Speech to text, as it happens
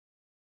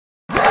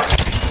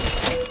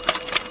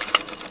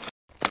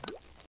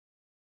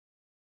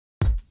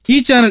ഈ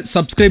channel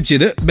subscribe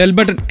ചെയ്ത് bell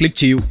button click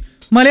ചെയ്യൂ.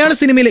 മലയാള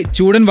സിനിമയിലെ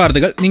ചൂടൻ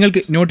വാർത്തകൾ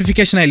നിങ്ങൾക്ക്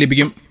നോട്ടിഫിക്കേഷനായി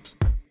ലഭിക്കും.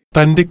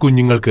 തന്റെ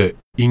കുഞ്ഞുങ്ങൾക്ക്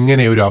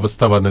ഇങ്ങനെ ഒരു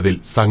അവസ്ഥ വന്നതിൽ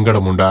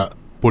സങ്കടമുണ്ട്.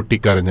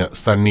 പൊട്ടിക്കരഞ്ഞ്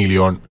സണ്ണി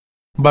ലിയോൺ.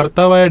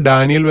 ഭർത്താവായ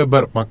ഡാനിയൽ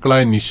വെബർ,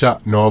 മക്കളായ നിഷ,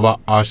 നോവ,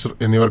 ആഷിർ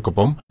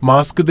എന്നിവർക്കൊപ്പം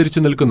മാസ്ക്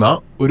ധരിച്ചു നിൽക്കുന്ന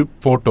ഒരു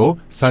ഫോട്ടോ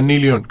സണ്ണി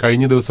ലിയോൺ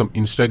കഴിഞ്ഞ ദിവസം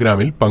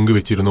ഇൻസ്റ്റാഗ്രാമിൽ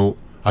പങ്കുവച്ചിരുന്നു.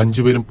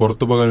 5 പേരും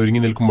പുറത്തുപോകാൻ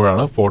ഒരുങ്ങി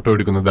നിൽക്കുമ്പോഴാണ് ഫോട്ടോ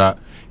എടുക്കുന്നത്.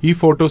 ഈ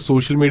ഫോട്ടോ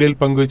സോഷ്യൽ മീഡിയയിൽ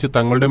പങ്കുവച്ച്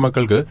തങ്ങളുടെ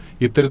മക്കൾക്ക്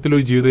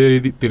ഇത്തരത്തിലൊരു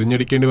ജീവിതരീതി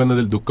തിരഞ്ഞെടുക്കേണ്ടി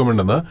വന്നതിൽ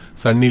ദുഃഖമുണ്ടെന്ന്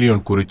സണ്ണി ലിയോൺ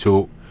കുറിച്ചു.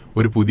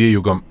 ഒരു പുതിയ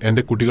യുഗം.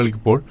 എന്റെ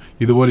കുട്ടികൾക്കിപ്പോൾ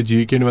ഇതുപോലെ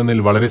ജീവിക്കേണ്ടി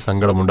വന്നതിൽ വളരെ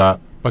സങ്കടമുണ്ട്.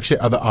 പക്ഷെ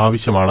അത്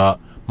ആവശ്യമാണ്.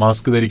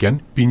 മാസ്ക് ധരിക്കാൻ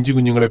പിഞ്ചു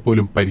കുഞ്ഞുങ്ങളെ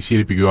പോലും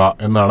പരിശീലിപ്പിക്കുക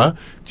എന്നാണ്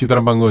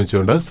ചിത്രം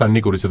പങ്കുവച്ചുകൊണ്ട് സണ്ണി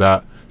കുറിച്ചത്.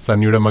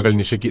 സണ്ണിയുടെ മകൾ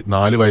നിഷയ്ക്ക്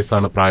 4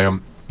 വയസ്സാണ് പ്രായം.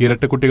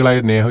 ഇരട്ടക്കുട്ടികളായ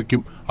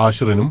നേഹയ്ക്കും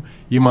ആഷിറിനും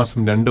ഈ മാസം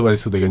 2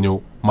 വയസ്സ് തികഞ്ഞു.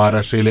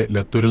 മഹാരാഷ്ട്രയിലെ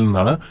ലത്തൂരിൽ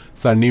നിന്നാണ്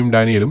സണ്ണിയും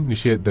ഡാനിയലും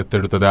നിഷയെ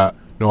ദത്തെടുത്തത്.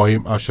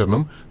 നോഹയും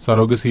ആഷിറിനും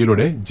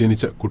സറോഗസിയിലൂടെ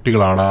ജനിച്ച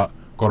കുട്ടികളാണ്.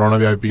 കൊറോണ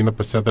വ്യാപിപ്പിക്കുന്ന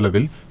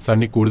പശ്ചാത്തലത്തിൽ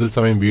സണ്ണി കൂടുതൽ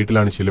സമയം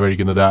വീട്ടിലാണ്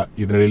ചിലവഴിക്കുന്നത്.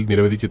 ഇതിനിടയിൽ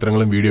നിരവധി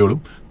ചിത്രങ്ങളും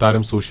വീഡിയോകളും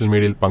താരം സോഷ്യൽ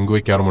മീഡിയയിൽ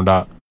പങ്കുവയ്ക്കാറുമുണ്ട്.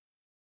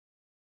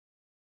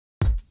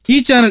 ഈ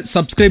ചാനൽ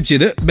സബ്സ്ക്രൈബ്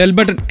ചെയ്ത് ബെൽ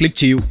ബട്ടൺ ക്ലിക്ക്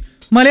ചെയ്യൂ.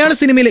 മലയാള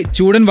സിനിമയിലെ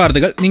ചൂടൻ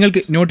വാർത്തകൾ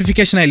നിങ്ങൾക്ക്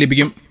നോട്ടിഫിക്കേഷനായി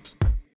ലഭിക്കും.